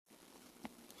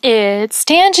It's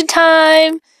tangent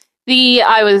time.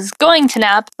 I was going to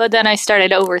nap, but then I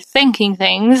started overthinking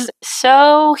things,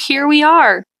 so here we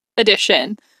are,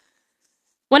 edition.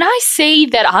 When I say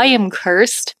that I am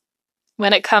cursed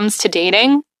when it comes to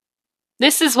dating,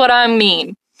 this is what I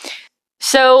mean.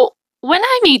 So, when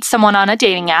I meet someone on a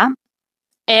dating app,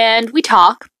 and we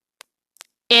talk,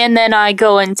 and then I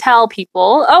go and tell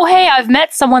people, oh hey, I've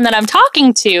met someone that I'm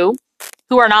talking to,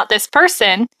 who are not this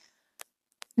person,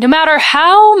 no matter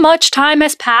how much time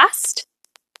has passed,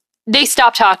 they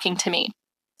stop talking to me.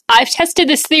 I've tested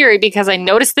this theory because I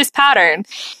noticed this pattern.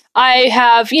 I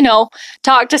have,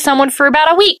 talked to someone for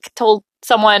about a week, told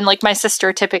someone, like my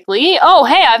sister typically, oh,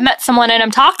 hey, I've met someone and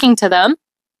I'm talking to them.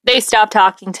 They stop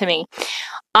talking to me.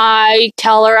 I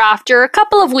tell her after a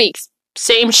couple of weeks,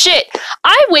 same shit.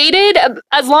 I waited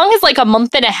as long as like a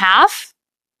month and a half.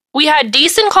 We had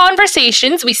decent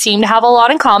conversations. We seemed to have a lot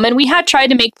in common. We had tried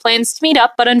to make plans to meet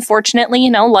up, but unfortunately,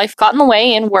 life got in the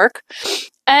way and work.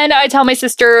 And I tell my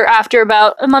sister after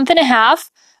about a month and a half,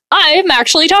 I'm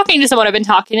actually talking to someone. I've been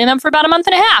talking to them for about a month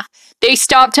and a half. They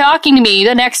stopped talking to me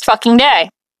the next fucking day.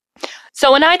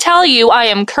 So when I tell you I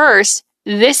am cursed,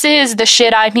 this is the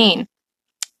shit I mean.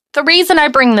 The reason I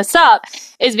bring this up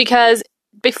is because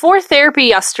before therapy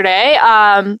yesterday,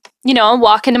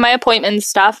 walking to my appointment and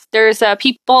stuff, there's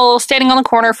people standing on the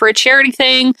corner for a charity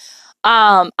thing.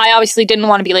 I obviously didn't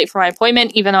want to be late for my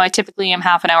appointment, even though I typically am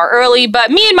half an hour early,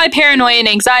 but me and my paranoia and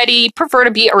anxiety prefer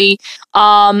to be early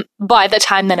by the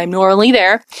time that I'm normally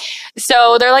there.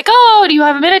 So they're like, oh, do you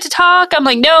have a minute to talk? I'm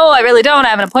like, no, I really don't. I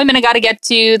have an appointment I got to get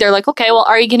to. They're like, okay, well,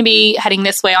 are you going to be heading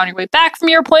this way on your way back from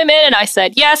your appointment? And I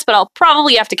said, yes, but I'll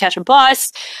probably have to catch a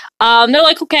bus. They're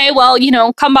like, okay,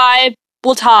 well, come by.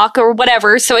 We'll talk or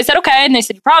whatever. So I said, okay. And they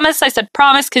said, you promise? I said,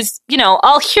 promise, because,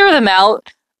 I'll hear them out.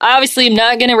 I obviously am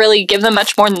not going to really give them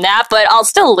much more than that, but I'll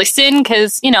still listen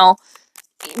because,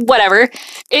 whatever.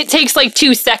 It takes like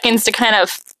 2 seconds to kind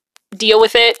of deal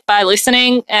with it by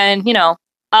listening and,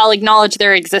 I'll acknowledge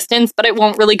their existence, but it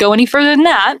won't really go any further than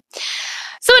that.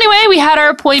 So anyway, we had our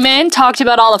appointment, talked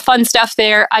about all the fun stuff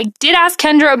there. I did ask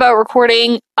Kendra about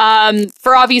recording.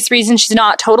 For obvious reasons, she's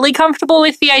not totally comfortable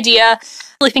with the idea.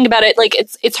 Really think about it, like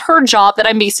it's her job that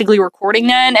I'm basically recording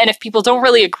then, and if people don't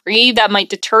really agree, that might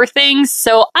deter things.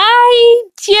 So I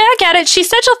get it. She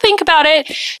said she'll think about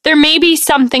it. There may be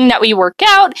something that we work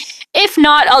out. If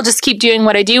not, I'll just keep doing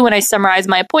what I do when I summarize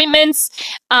my appointments.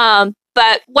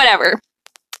 But whatever.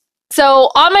 So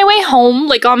on my way home,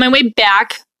 like on my way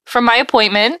back from my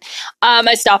appointment,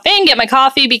 I stop in, get my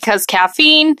coffee because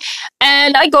caffeine,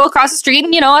 and I go across the street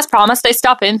and, as promised, I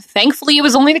stop in. Thankfully, it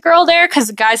was only the girl there because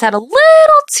the guys had a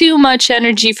little too much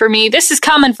energy for me. This is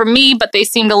coming from me, but they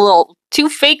seemed a little too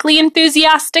fakely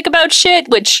enthusiastic about shit,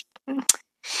 which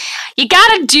you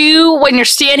gotta do when you're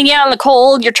standing out in the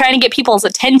cold. You're trying to get people's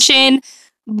attention.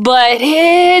 But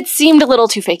it seemed a little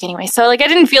too fake anyway, so I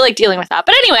didn't feel like dealing with that.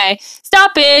 But anyway,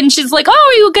 stop in. She's like, oh,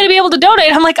 are you going to be able to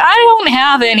donate? I'm like, I don't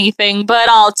have anything, but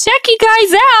I'll check you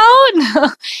guys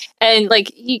out. And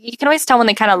you can always tell when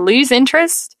they kind of lose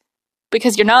interest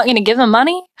because you're not going to give them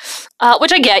money,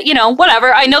 which I get,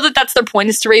 whatever. I know that that's their point,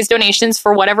 is to raise donations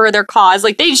for whatever their cause.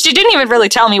 She didn't even really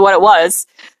tell me what it was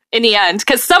in the end,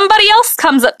 because somebody else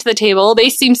comes up to the table. They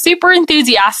seem super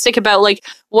enthusiastic about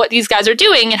what these guys are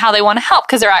doing and how they want to help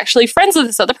because they're actually friends with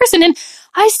this other person. And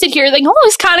I sit here thinking, oh,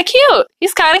 he's kind of cute.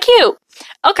 He's kind of cute.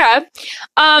 Okay.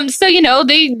 So,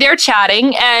 they're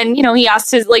chatting and, he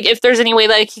asked if there's any way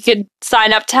he could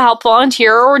sign up to help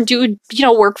volunteer or do,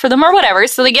 work for them or whatever.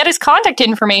 So they get his contact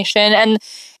information. And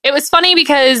it was funny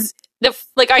because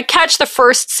I catch the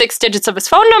first 6 digits of his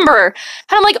phone number, and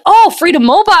I'm like, oh, Freedom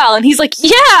Mobile, and he's like,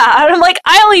 yeah, and I'm like,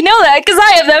 I only know that because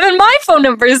I have them in my phone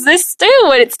numbers, this too,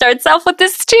 and it starts off with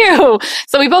this too.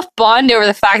 So we both bond over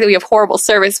the fact that we have horrible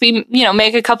service. We,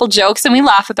 make a couple jokes and we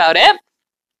laugh about it.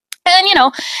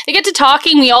 And, they get to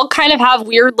talking, we all kind of have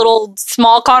weird little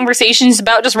small conversations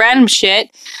about just random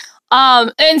shit.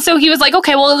 And so he was like,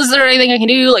 okay, well, is there anything I can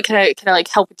do? Can I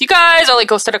help with you guys or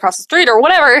go sit across the street or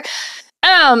whatever?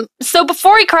 So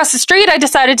before he crossed the street, I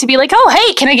decided to be like, oh,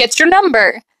 hey, can I get your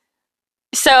number?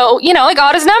 So, I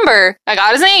got his number. I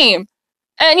got his name.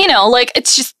 And,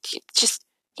 it's just,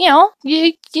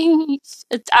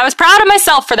 I was proud of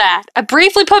myself for that. I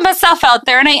briefly put myself out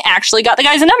there and I actually got the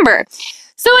guy's number.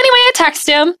 So anyway, I texted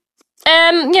him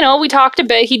and, we talked a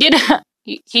bit. He did,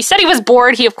 he said he was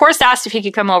bored. He, of course, asked if he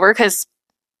could come over because,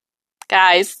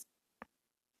 guys,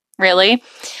 really?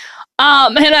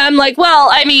 And I'm like, well,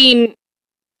 I mean,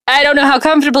 I don't know how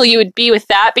comfortable you would be with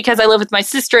that because I live with my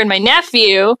sister and my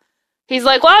nephew. He's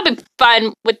like, well, I'd be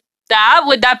fine with that.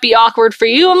 Would that be awkward for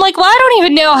you? I'm like, well, I don't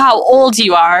even know how old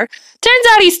you are. Turns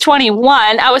out he's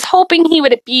 21. I was hoping he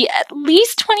would be at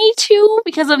least 22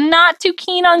 because I'm not too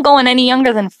keen on going any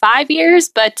younger than 5 years,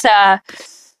 but at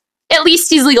least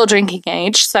he's legal drinking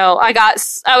age. So I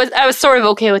was sort of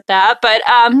okay with that. But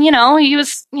he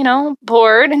was,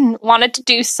 bored and wanted to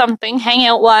do something, hang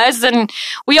out was, and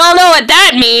we all know what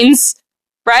that means,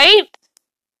 right?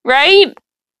 Right?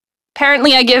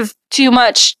 Apparently I give too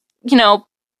much,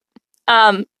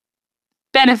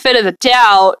 benefit of the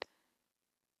doubt.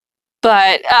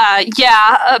 But,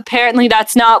 apparently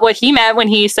that's not what he meant when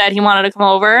he said he wanted to come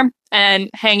over and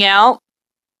hang out.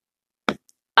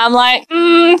 I'm like,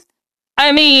 when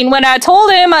I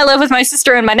told him I live with my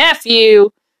sister and my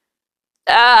nephew,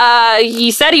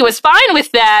 he said he was fine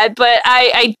with that, but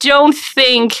I don't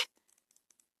think,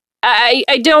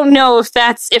 I don't know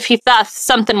if he thought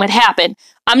something would happen.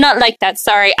 I'm not like that,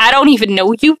 sorry. I don't even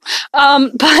know you.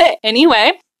 But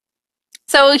anyway.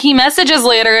 So he messages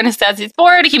later and says he's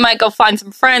bored. He might go find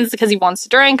some friends because he wants to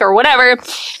drink or whatever.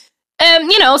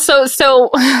 Obviously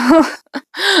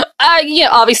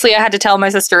I had to tell my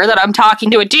sister that I'm talking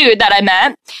to a dude that I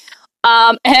met.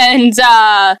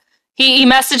 He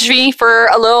messaged me for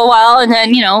a little while and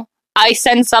then, I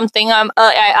sent something. I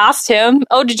asked him,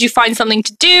 oh, did you find something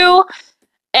to do?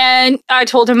 And I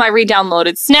told him I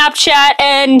re-downloaded Snapchat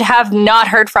and have not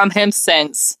heard from him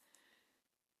since.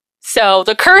 So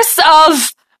the curse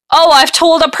of, I've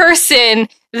told a person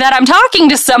that I'm talking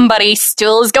to somebody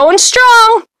still is going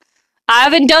strong. I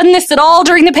haven't done this at all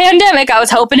during the pandemic. I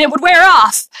was hoping it would wear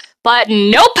off. But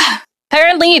nope.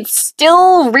 Apparently it's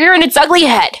still rearing its ugly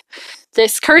head.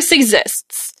 This curse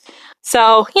exists.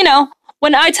 So,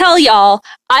 when I tell y'all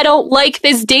I don't like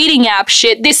this dating app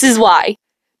shit, this is why.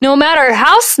 No matter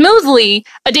how smoothly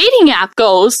a dating app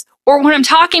goes, or when I'm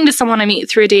talking to someone I meet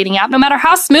through a dating app, no matter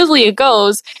how smoothly it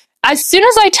goes, as soon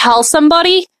as I tell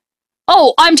somebody,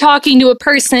 I'm talking to a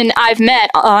person I've met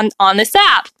on this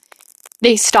app,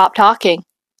 they stop talking.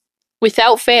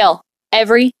 Without fail.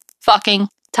 Every fucking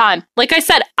time. Like I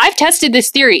said, I've tested this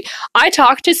theory. I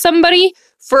talked to somebody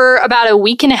for about a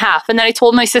week and a half, and then I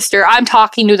told my sister, I'm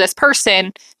talking to this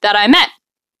person that I met.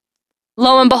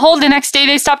 Lo and behold, the next day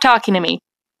they stopped talking to me.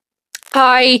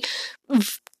 I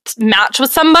matched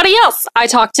with somebody else. I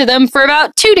talked to them for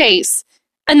about 2 days.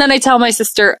 And then I tell my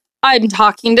sister, I'm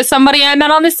talking to somebody I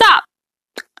met on this app.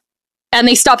 And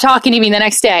they stopped talking to me the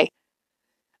next day.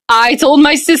 I told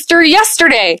my sister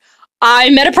yesterday, I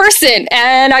met a person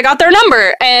and I got their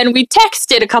number and we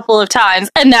texted a couple of times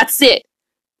and that's it.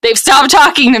 They've stopped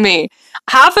talking to me.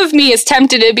 Half of me is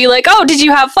tempted to be like, oh, did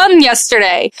you have fun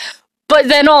yesterday? But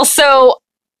then also,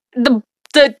 the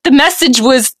message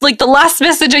was, like, the last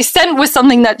message I sent was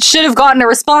something that should have gotten a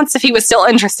response if he was still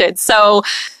interested. So,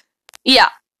 yeah.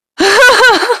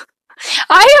 I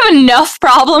have enough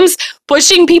problems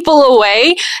pushing people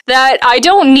away that I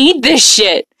don't need this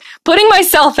shit. Putting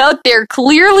myself out there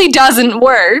clearly doesn't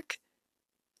work.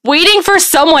 Waiting for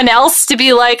someone else to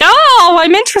be like, oh,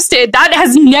 I'm interested. That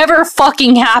has never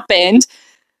fucking happened.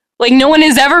 Like, no one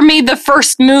has ever made the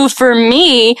first move for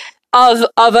me of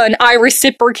an I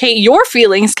reciprocate your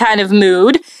feelings kind of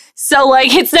mood. So,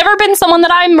 like, it's never been someone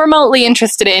that I'm remotely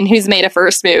interested in who's made a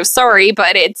first move. Sorry,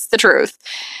 but it's the truth.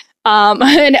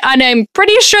 And I'm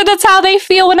pretty sure that's how they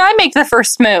feel when I make the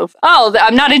first move. Oh,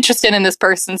 I'm not interested in this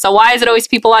person, so why is it always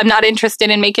people I'm not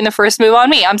interested in making the first move on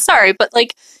me? I'm sorry, but,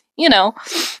 like,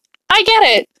 I get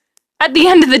it. At the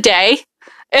end of the day,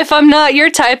 if I'm not your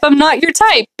type, I'm not your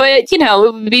type. But,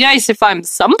 it would be nice if I'm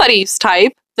somebody's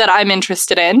type that I'm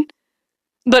interested in.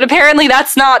 But apparently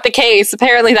that's not the case.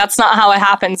 Apparently that's not how it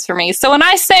happens for me. So when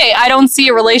I say I don't see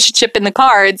a relationship in the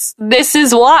cards, this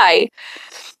is why.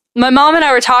 My mom and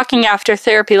I were talking after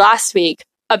therapy last week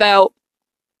about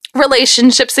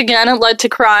relationships again. It led to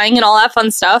crying and all that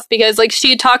fun stuff because, like,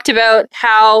 she had talked about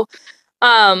how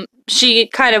she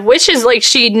kind of wishes, like,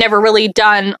 she'd never really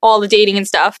done all the dating and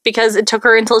stuff because it took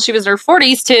her until she was in her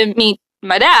 40s to meet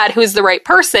my dad, who's the right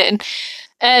person.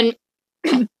 And,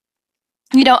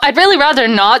 I'd really rather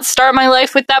not start my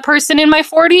life with that person in my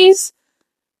 40s.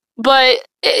 But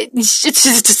it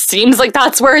just seems like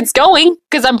that's where it's going,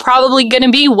 because I'm probably going to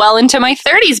be well into my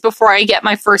 30s before I get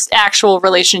my first actual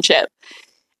relationship.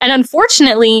 And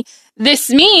unfortunately, this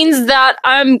means that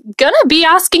I'm going to be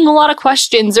asking a lot of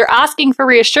questions or asking for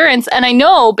reassurance. And I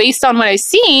know, based on what I've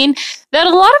seen, that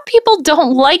a lot of people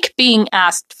don't like being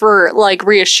asked for, like,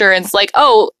 reassurance. Like,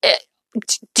 oh,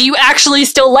 do you actually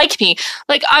still like me?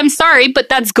 Like, I'm sorry, but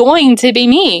that's going to be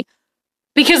me.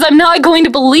 Because I'm not going to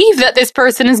believe that this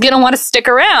person is going to want to stick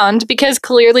around, because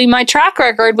clearly my track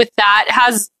record with that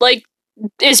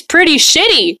is pretty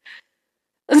shitty.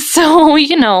 So,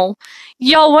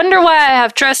 y'all wonder why I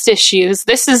have trust issues.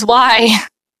 This is why.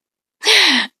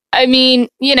 I mean,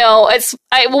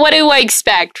 what do I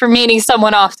expect from meeting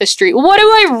someone off the street? What do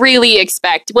I really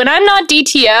expect? When I'm not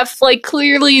DTF, like,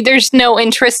 clearly there's no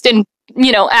interest in,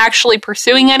 actually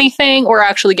pursuing anything or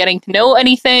actually getting to know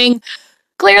anything.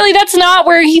 Clearly that's not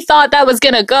where he thought that was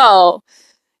gonna go.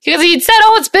 Because he'd said,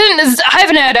 I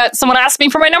haven't had someone ask me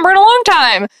for my number in a long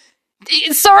time.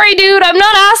 Sorry, dude, I'm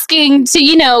not asking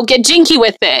to, get jinky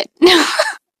with it.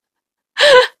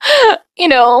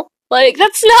 Like,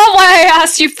 that's not why I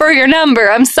asked you for your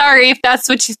number. I'm sorry if that's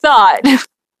what you thought.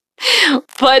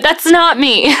 But that's not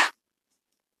me.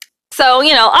 So,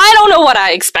 I don't know what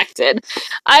I expected.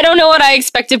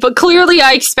 But clearly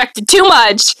I expected too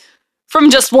much from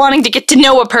just wanting to get to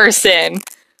know a person.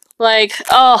 Like,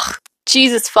 oh,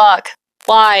 Jesus fuck.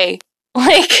 Why?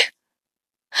 Like,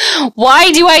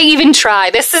 why do I even try?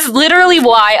 This is literally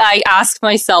why I ask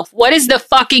myself, what is the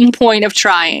fucking point of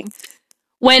trying?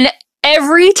 When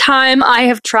every time I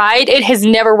have tried, it has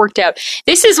never worked out.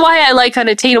 This is why I like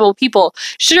unattainable people.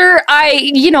 Sure,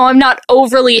 I'm not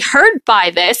overly hurt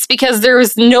by this because there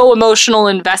was no emotional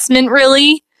investment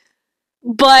really.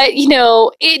 But,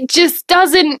 it just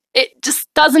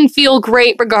doesn't feel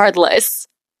great regardless.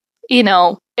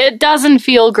 It doesn't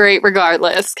feel great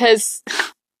regardless because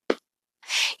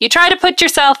you try to put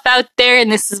yourself out there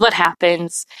and this is what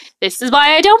happens. This is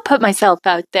why I don't put myself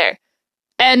out there.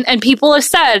 And people have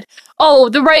said, oh,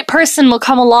 the right person will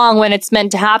come along when it's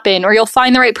meant to happen, or you'll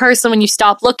find the right person when you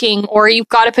stop looking, or you've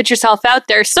got to put yourself out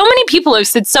there. So many people have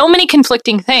said so many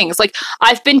conflicting things. Like,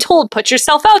 I've been told, put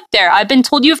yourself out there. I've been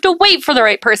told you have to wait for the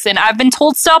right person. I've been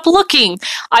told, stop looking.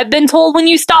 I've been told when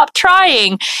you stop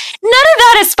trying. None of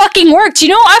that has fucking worked.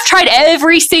 I've tried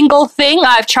every single thing.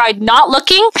 I've tried not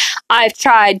looking. I've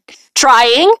tried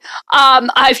trying.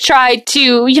 I've tried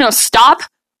to, stop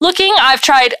looking. I've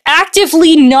tried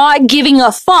actively not giving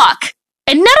a fuck.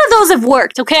 And none of those have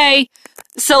worked, okay?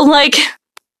 So, like,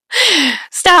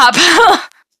 stop.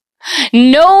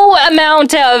 No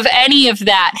amount of any of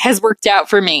that has worked out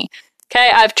for me. Okay?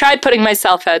 I've tried putting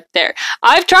myself out there.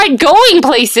 I've tried going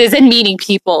places and meeting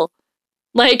people.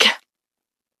 Like,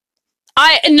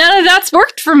 none of that's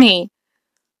worked for me.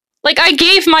 Like, I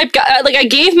gave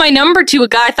my number to a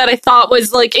guy that I thought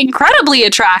was, like, incredibly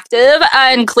attractive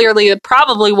and clearly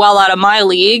probably well out of my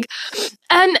league.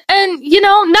 And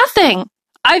nothing.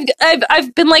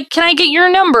 I've been like, can I get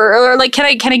your number? Or, like, can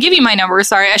I give you my number?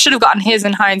 Sorry, I should have gotten his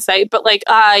in hindsight, but, like,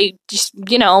 I just,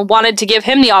 wanted to give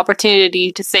him the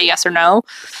opportunity to say yes or no.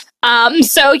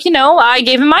 So, I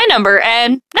gave him my number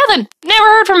and nothing. Never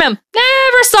heard from him.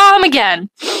 Never saw him again.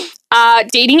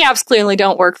 Dating apps clearly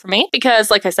don't work for me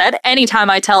because, like I said, anytime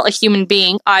I tell a human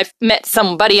being I've met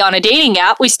somebody on a dating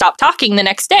app, we stop talking the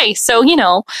next day. So,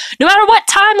 no matter what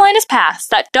timeline has passed,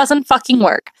 that doesn't fucking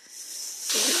work.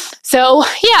 So,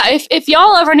 yeah, if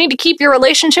y'all ever need to keep your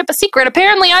relationship a secret,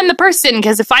 apparently I'm the person,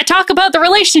 because if I talk about the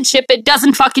relationship, it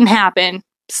doesn't fucking happen.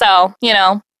 So,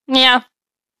 yeah,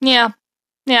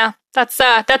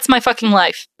 that's my fucking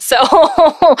life. So,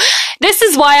 this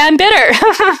is why I'm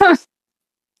bitter.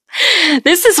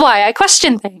 This is why I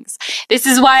question things. This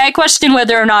is why I question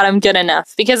whether or not I'm good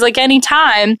enough. Because, like, any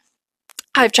time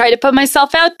I've tried to put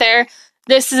myself out there,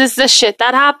 this is the shit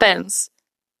that happens.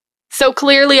 So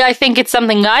clearly I think it's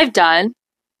something I've done.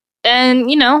 And,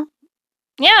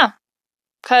 yeah.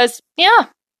 Because, yeah.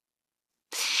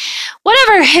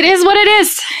 Whatever, it is what it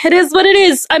is. It is what it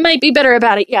is. I might be bitter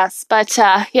about it, yes. But,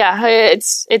 yeah, it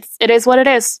is what it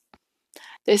is.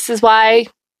 This is why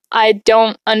I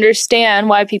don't understand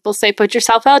why people say put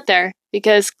yourself out there,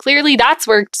 because clearly that's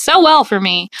worked so well for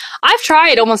me. I've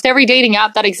tried almost every dating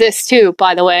app that exists too,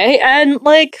 by the way, and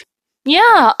like,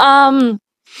 yeah, none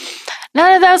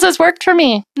of those has worked for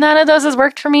me. None of those has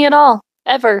worked for me at all,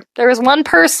 ever. There was one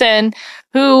person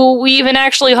who we even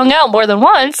actually hung out more than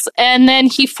once, and then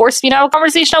he forced me to have a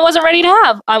conversation I wasn't ready to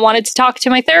have. I wanted to talk to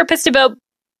my therapist about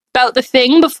the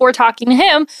thing before talking to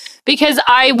him because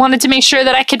I wanted to make sure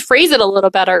that I could phrase it a little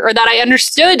better or that I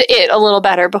understood it a little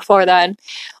better before then.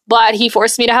 But he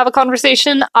forced me to have a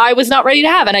conversation I was not ready to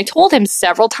have. And I told him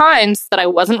several times that I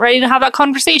wasn't ready to have that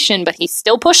conversation, but he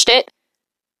still pushed it.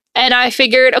 And I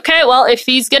figured, okay, well, if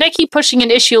he's going to keep pushing an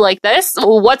issue like this,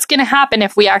 what's going to happen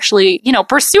if we actually,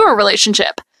 pursue a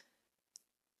relationship?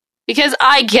 Because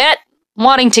I get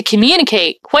wanting to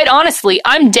communicate. Quite honestly,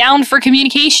 I'm down for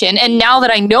communication. And now that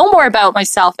I know more about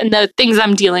myself and the things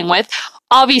I'm dealing with,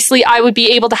 obviously I would be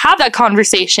able to have that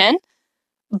conversation.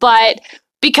 But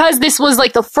because this was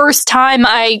like the first time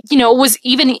I, was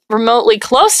even remotely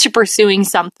close to pursuing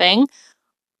something,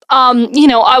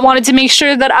 I wanted to make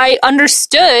sure that I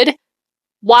understood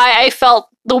why I felt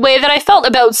the way that I felt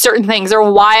about certain things,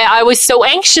 or why I was so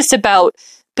anxious about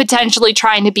potentially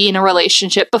trying to be in a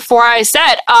relationship before I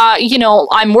said,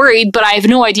 I'm worried, but I have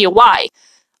no idea why.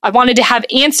 I wanted to have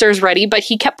answers ready, but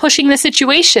he kept pushing the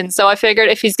situation. So I figured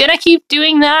if he's going to keep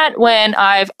doing that when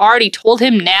I've already told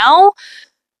him now,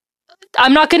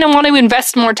 I'm not going to want to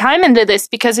invest more time into this,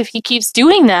 because if he keeps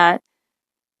doing that,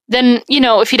 then,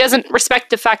 if he doesn't respect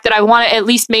the fact that I want to at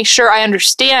least make sure I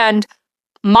understand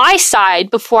my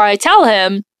side before I tell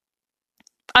him,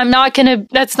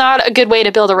 that's not a good way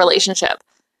to build a relationship.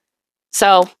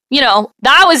 So,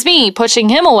 that was me pushing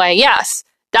him away. Yes,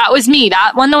 that was me.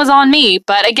 That one was on me.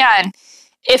 But again,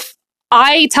 if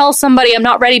I tell somebody I'm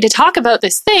not ready to talk about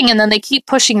this thing and then they keep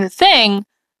pushing the thing,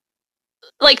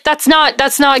 like, that's not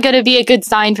going to be a good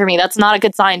sign for me. That's not a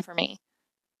good sign for me.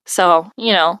 So,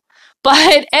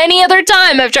 but any other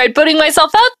time I've tried putting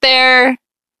myself out there,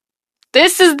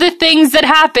 this is the things that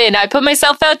happen. I put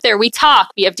myself out there. We talk.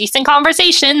 We have decent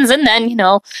conversations. And then,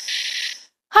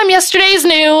 I'm yesterday's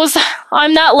news.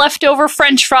 I'm that leftover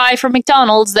French fry from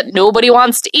McDonald's that nobody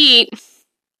wants to eat.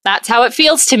 That's how it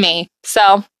feels to me.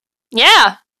 So,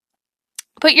 yeah.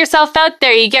 Put yourself out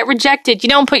there. You get rejected. You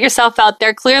don't put yourself out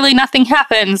there. Clearly nothing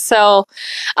happens. So,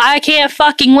 I can't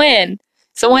fucking win.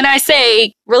 So when I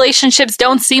say relationships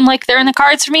don't seem like they're in the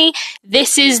cards for me,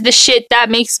 this is the shit that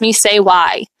makes me say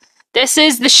why. This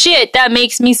is the shit that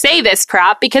makes me say this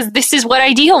crap, because this is what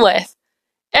I deal with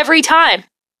every time.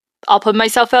 I'll put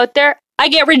myself out there, I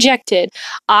get rejected.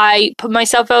 I put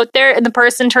myself out there and the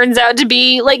person turns out to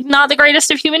be, like, not the greatest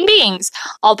of human beings.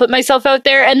 I'll put myself out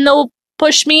there and they'll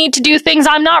push me to do things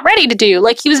I'm not ready to do.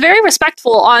 Like, he was very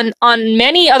respectful on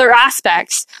many other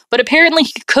aspects, but apparently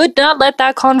he could not let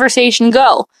that conversation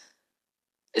go.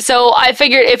 So I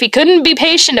figured if he couldn't be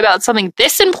patient about something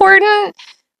this important,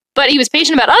 but he was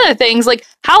patient about other things, like,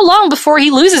 how long before he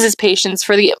loses his patience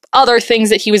for the other things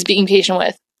that he was being patient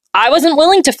with? I wasn't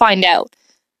willing to find out,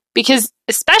 because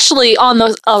especially on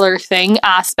those other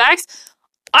aspects,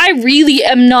 I really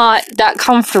am not that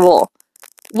comfortable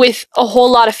with a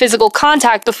whole lot of physical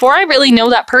contact before I really know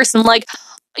that person. Like,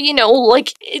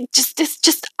 it's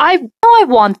just, I know I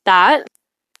want that,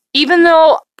 even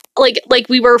though, like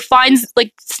we were fine,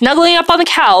 like, snuggling up on the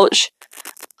couch.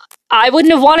 I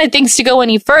wouldn't have wanted things to go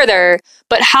any further,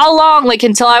 but how long, like,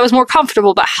 until I was more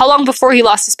comfortable, but how long before he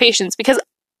lost his patience? Because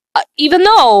even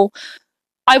though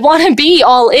I want to be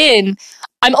all in,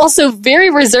 I'm also very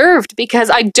reserved, because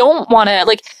I don't want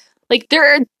to,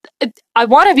 I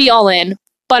want to be all in,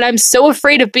 but I'm so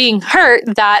afraid of being hurt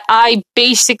that I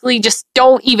basically just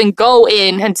don't even go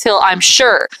in until I'm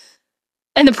sure.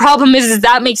 And the problem is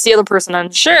that makes the other person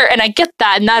unsure, and I get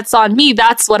that, and that's on me.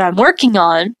 That's what I'm working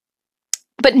on.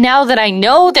 But now that I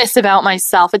know this about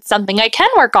myself, it's something I can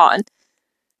work on.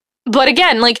 But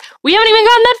again, like, we haven't even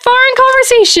gotten that far in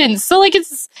conversations. So, like,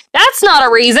 that's not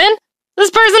a reason.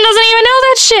 This person doesn't even know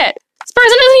that shit. This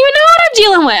person doesn't even know what I'm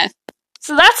dealing with.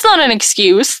 So that's not an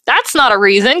excuse. That's not a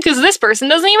reason, because this person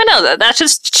doesn't even know that. That's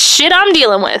just shit I'm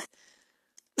dealing with.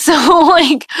 So,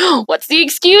 like, what's the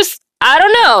excuse? I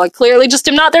don't know. I clearly just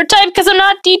am not their type because I'm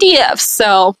not DTF.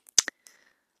 So,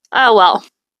 oh well.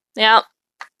 Yeah.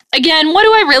 Again, what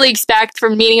do I really expect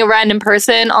from meeting a random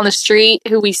person on the street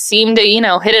who we seem to,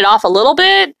 hit it off a little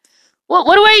bit?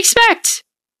 What do I expect?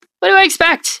 What do I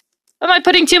expect? Am I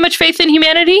putting too much faith in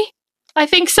humanity? I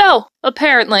think so,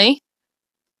 apparently.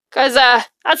 Because,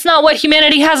 that's not what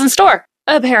humanity has in store,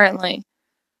 apparently.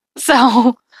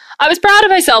 So, I was proud of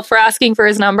myself for asking for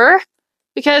his number.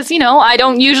 Because, I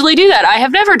don't usually do that. I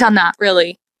have never done that,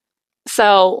 really.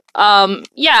 So,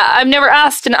 yeah, I've never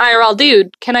asked an IRL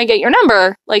dude, can I get your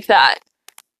number, like that.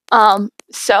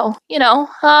 So,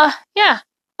 yeah,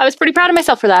 I was pretty proud of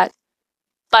myself for that.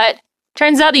 But,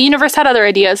 turns out the universe had other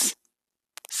ideas.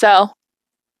 So,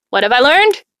 what have I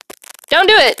learned? Don't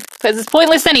do it, because it's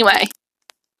pointless anyway.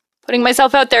 Putting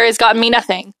myself out there has gotten me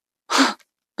nothing.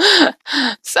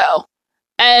 So,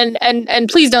 and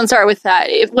please don't start with that.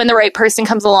 When the right person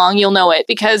comes along, you'll know it,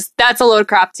 because that's a load of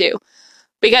crap too.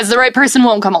 Because the right person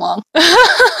won't come along.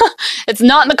 It's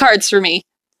not in the cards for me.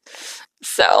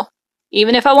 So,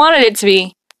 even if I wanted it to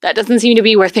be, that doesn't seem to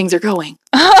be where things are going.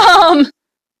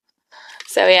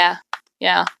 So yeah.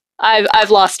 I've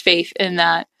lost faith in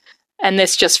that. And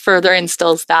this just further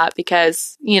instills that,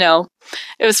 because, it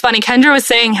was funny. Kendra was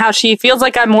saying how she feels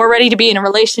like I'm more ready to be in a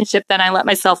relationship than I let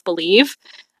myself believe.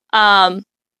 But,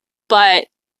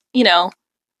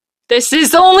 this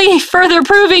is only further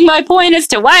proving my point as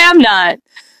to why I'm not.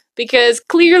 Because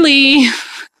clearly,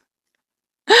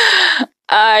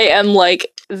 I am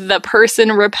like the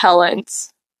person repellent.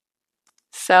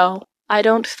 So, I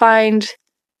don't find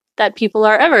that people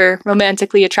are ever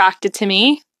romantically attracted to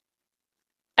me.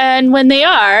 And when they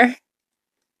are,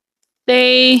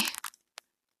 they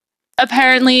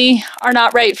apparently are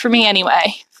not right for me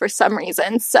anyway, for some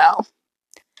reason. So,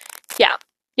 yeah.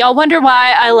 Y'all wonder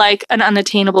why I like an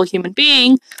unattainable human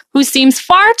being who seems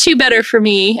far too better for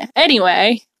me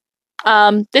anyway.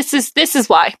 This is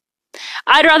why.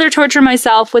 I'd rather torture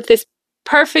myself with this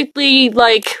perfectly,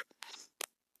 like,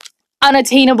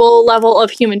 unattainable level of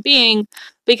human being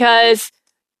because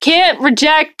can't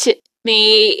reject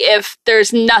me if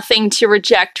there's nothing to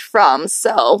reject from.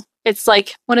 So it's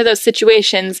like one of those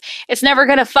situations. It's never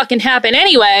gonna fucking happen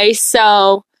anyway,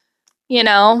 so, you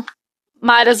know,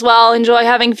 might as well enjoy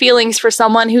having feelings for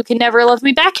someone who can never love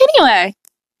me back anyway.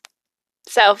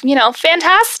 So, you know,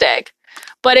 fantastic.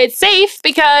 But it's safe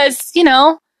because, you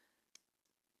know,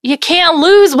 you can't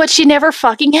lose what you never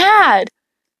fucking had.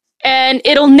 And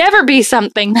it'll never be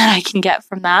something that I can get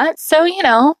from that. So, you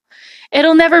know,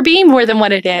 it'll never be more than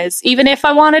what it is. Even if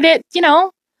I wanted it, you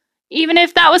know, even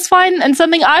if that was fine and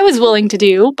something I was willing to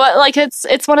do. But, like,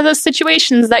 it's one of those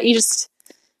situations that you just,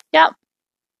 yep.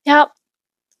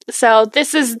 So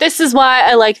this is why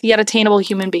I like the unattainable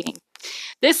human being.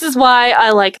 This is why I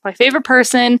like my favorite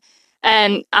person,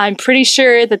 and I'm pretty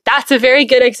sure that that's a very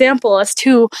good example as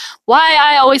to why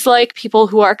I always like people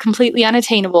who are completely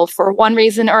unattainable for one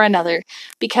reason or another.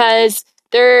 Because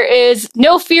there is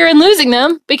no fear in losing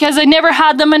them, because I never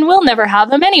had them and will never have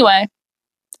them anyway.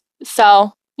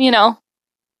 So, you know,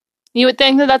 you would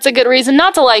think that that's a good reason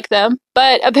not to like them,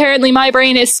 but apparently my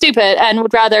brain is stupid and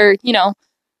would rather, you know,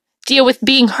 deal with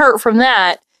being hurt from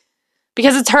that,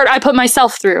 because it's hurt I put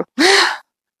myself through.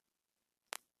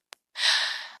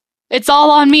 It's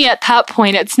all on me at that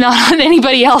point. It's not on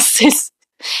anybody else's.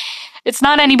 It's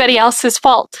not anybody else's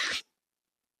fault.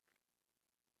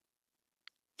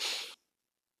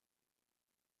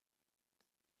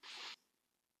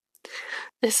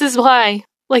 This is why.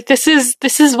 Like, this is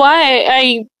why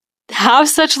I have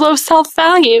such low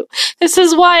self-value. This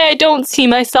is why I don't see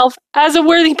myself as a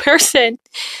worthy person.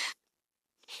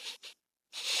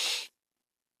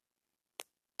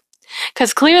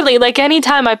 Because clearly, like,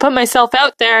 anytime I put myself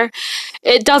out there,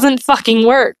 it doesn't fucking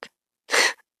work.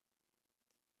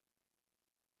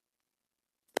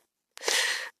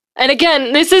 And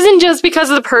again, this isn't just because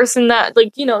of the person that,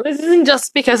 like, you know, this isn't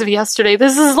just because of yesterday.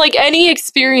 This is, like, any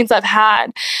experience I've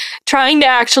had trying to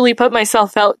actually put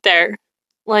myself out there.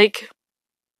 Like,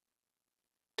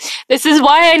 this is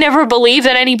why I never believed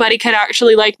that anybody could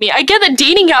actually like me. I get that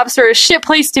dating apps are a shit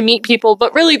place to meet people,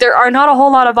 but really there are not a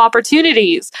whole lot of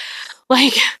opportunities.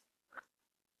 Like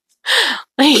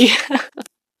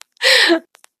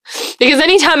because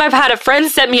anytime I've had a friend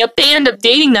set me up, they end up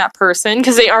dating that person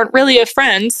because they aren't really a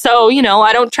friend. So, you know,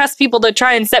 I don't trust people to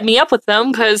try and set me up with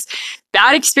them because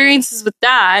bad experiences with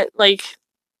that. Like,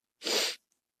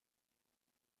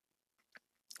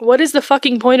 what is the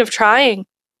fucking point of trying?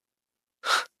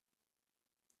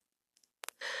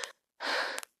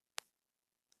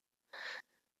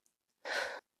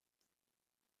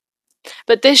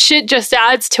 But this shit just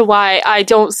adds to why I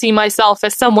don't see myself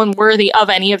as someone worthy of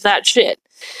any of that shit.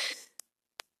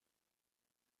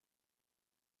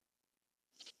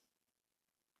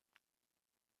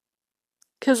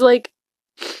 Because, like,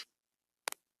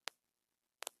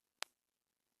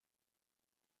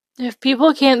 if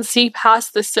people can't see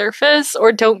past the surface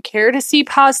or don't care to see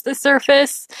past the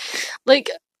surface, like,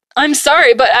 I'm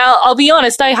sorry, but I'll be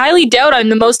honest, I highly doubt I'm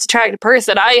the most attractive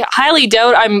person. I highly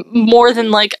doubt I'm more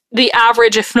than, like, the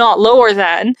average, if not lower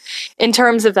than, in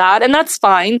terms of that, and that's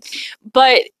fine.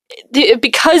 But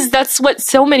because that's what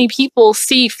so many people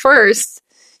see first,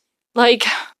 like,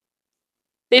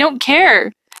 they don't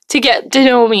care to get to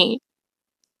know me.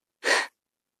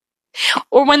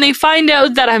 Or when they find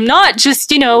out that I'm not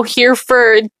just, you know, here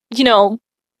for, you know,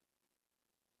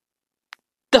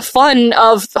 the fun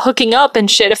of hooking up and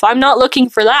shit, if I'm not looking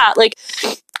for that, like,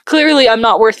 clearly I'm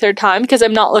not worth their time because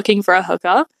I'm not looking for a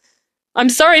hookup. I'm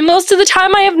sorry, most of the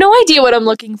time I have no idea what I'm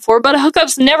looking for, but a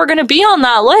hookup's never gonna be on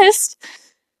that list.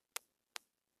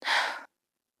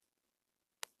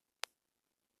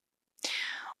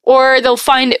 Or they'll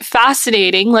find it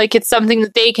fascinating, like it's something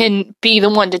that they can be the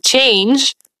one to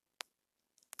change.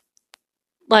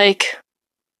 Like,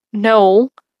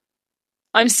 no.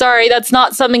 I'm sorry, that's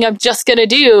not something I'm just gonna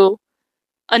do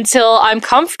until I'm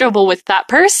comfortable with that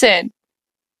person.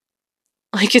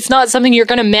 Like, it's not something you're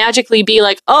gonna magically be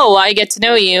like, oh, I get to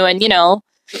know you, and, you know,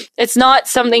 it's not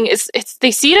something, it's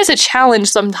they see it as a challenge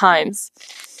sometimes.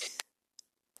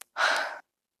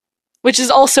 Which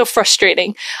is also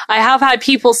frustrating. I have had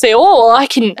people say, oh, well, I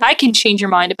can change your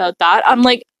mind about that. I'm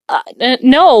like,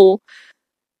 no.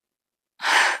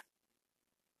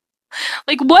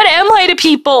 Like, what am I to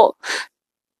people?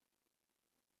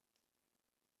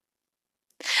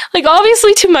 Like,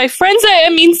 obviously to my friends, I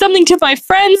mean something to my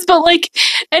friends, but like,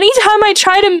 anytime I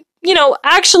try to,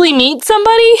 actually meet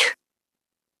somebody,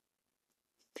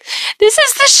 this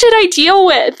is the shit I deal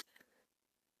with.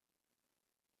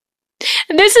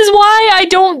 And this is why I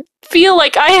don't feel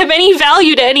like I have any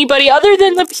value to anybody other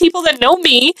than the people that know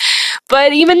me.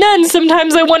 But even then,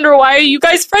 sometimes I wonder, why are you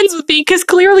guys friends with me? Because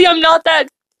clearly I'm not that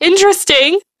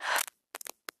interesting.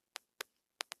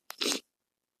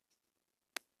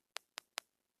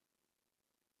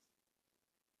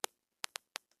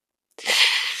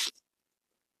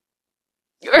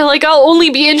 Or like, I'll only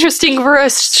be interesting for a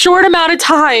short amount of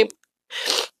time.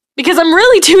 Because I'm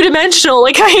really two-dimensional.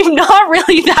 Like, I am not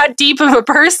really that deep of a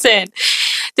person.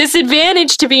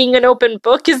 Disadvantage to being an open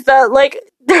book is that, like,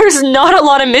 there's not a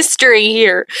lot of mystery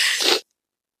here.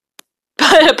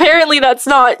 But apparently that's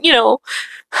not,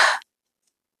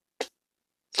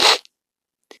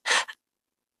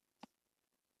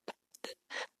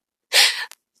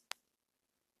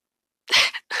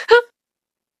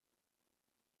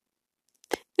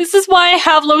 This is why I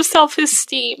have low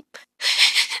self-esteem.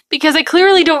 Because I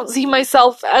clearly don't see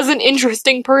myself as an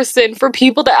interesting person for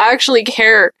people to actually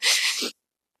care.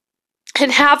 And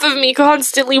half of me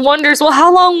constantly wonders, well,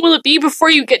 how long will it be before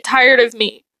you get tired of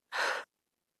me?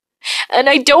 And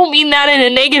I don't mean that in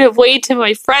a negative way to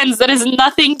my friends. That has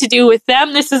nothing to do with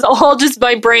them. This is all just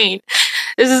my brain.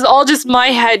 This is all just my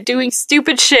head doing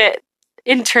stupid shit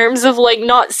in terms of, like,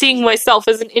 not seeing myself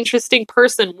as an interesting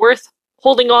person worth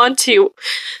holding on to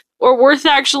or worth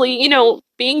actually,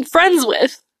 being friends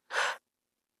with.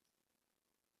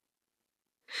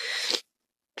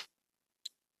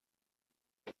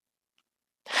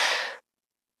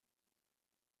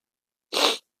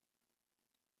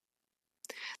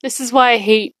 This is why I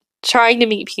hate trying to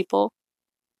meet people.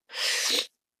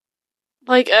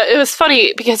 Like, it was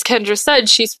funny because Kendra said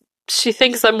she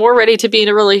thinks I'm more ready to be in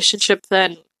a relationship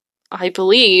than I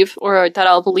believe, or that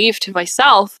I'll believe to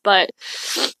myself, but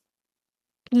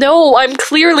no, I'm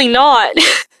clearly not.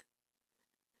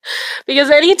 Because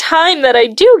any time that I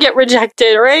do get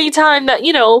rejected, or any time that,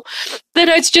 then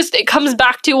it comes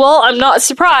back to, well, I'm not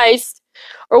surprised.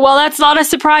 Or, well, that's not a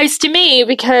surprise to me,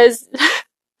 because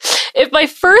if my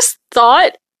first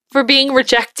thought for being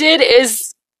rejected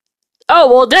is,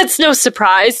 oh, well, that's no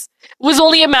surprise, it was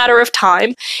only a matter of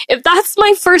time. If that's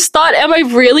my first thought, am I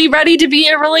really ready to be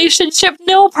in a relationship?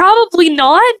 No, probably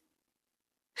not.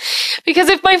 Because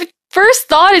if my first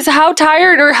thought is how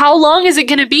tired or how long is it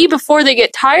going to be before they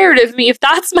get tired of me, if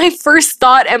that's my first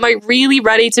thought, am I really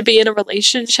ready to be in a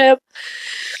relationship?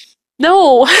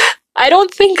 No, I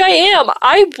don't think I am.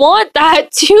 I want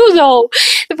that too, though.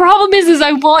 The problem is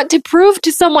I want to prove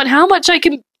to someone how much I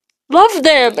can love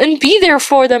them and be there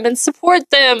for them and support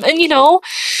them and,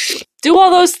 do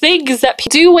all those things that people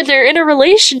do when they're in a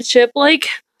relationship. Like,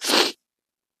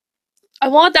 I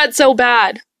want that so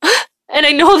bad. And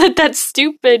I know that that's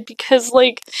stupid because,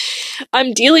 like,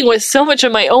 I'm dealing with so much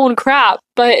of my own crap,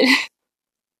 but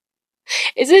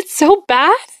is it so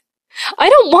bad? I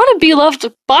don't want to be loved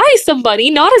by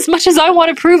somebody, not as much as I want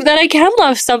to prove that I can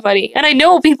love somebody. And I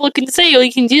know people can say, well,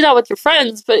 you can do that with your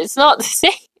friends, but it's not the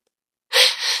same.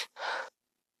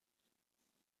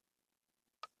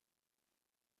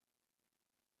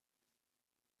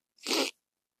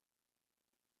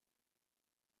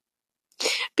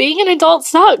 Being an adult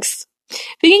sucks.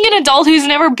 Being an adult who's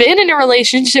never been in a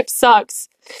relationship sucks.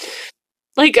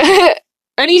 Like,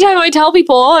 anytime I tell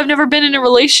people, oh, I've never been in a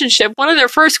relationship, one of their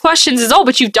first questions is, oh,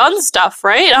 but you've done stuff,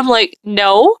 right? I'm like,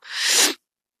 no.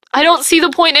 I don't see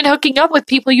the point in hooking up with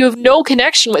people you have no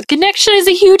connection with. Connection is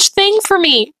a huge thing for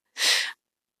me.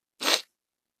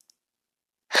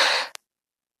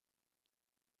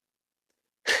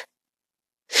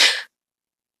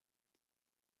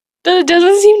 But it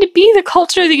doesn't seem to be the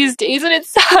culture these days, and it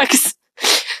sucks.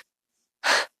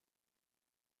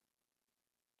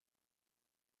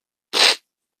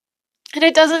 And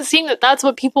it doesn't seem that that's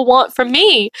what people want from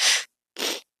me.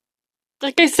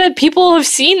 Like I said, people have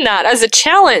seen that as a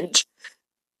challenge.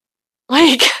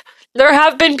 Like, there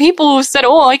have been people who said,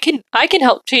 oh, I can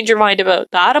help change your mind about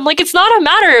that. I'm like, it's not a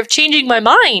matter of changing my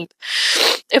mind.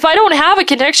 If I don't have a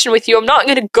connection with you, I'm not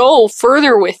gonna go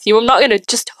further with you. I'm not gonna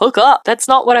just hook up. That's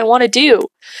not what I want to do.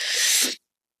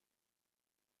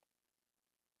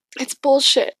 It's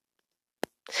bullshit.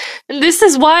 And this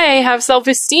is why I have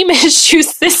self-esteem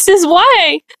issues. This is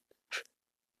why.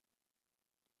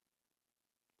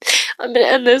 I'm gonna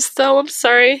end this though, I'm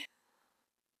sorry.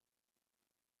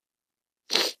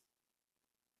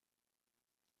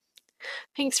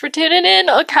 Thanks for tuning in.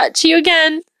 I'll catch you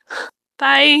again.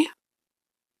 Bye.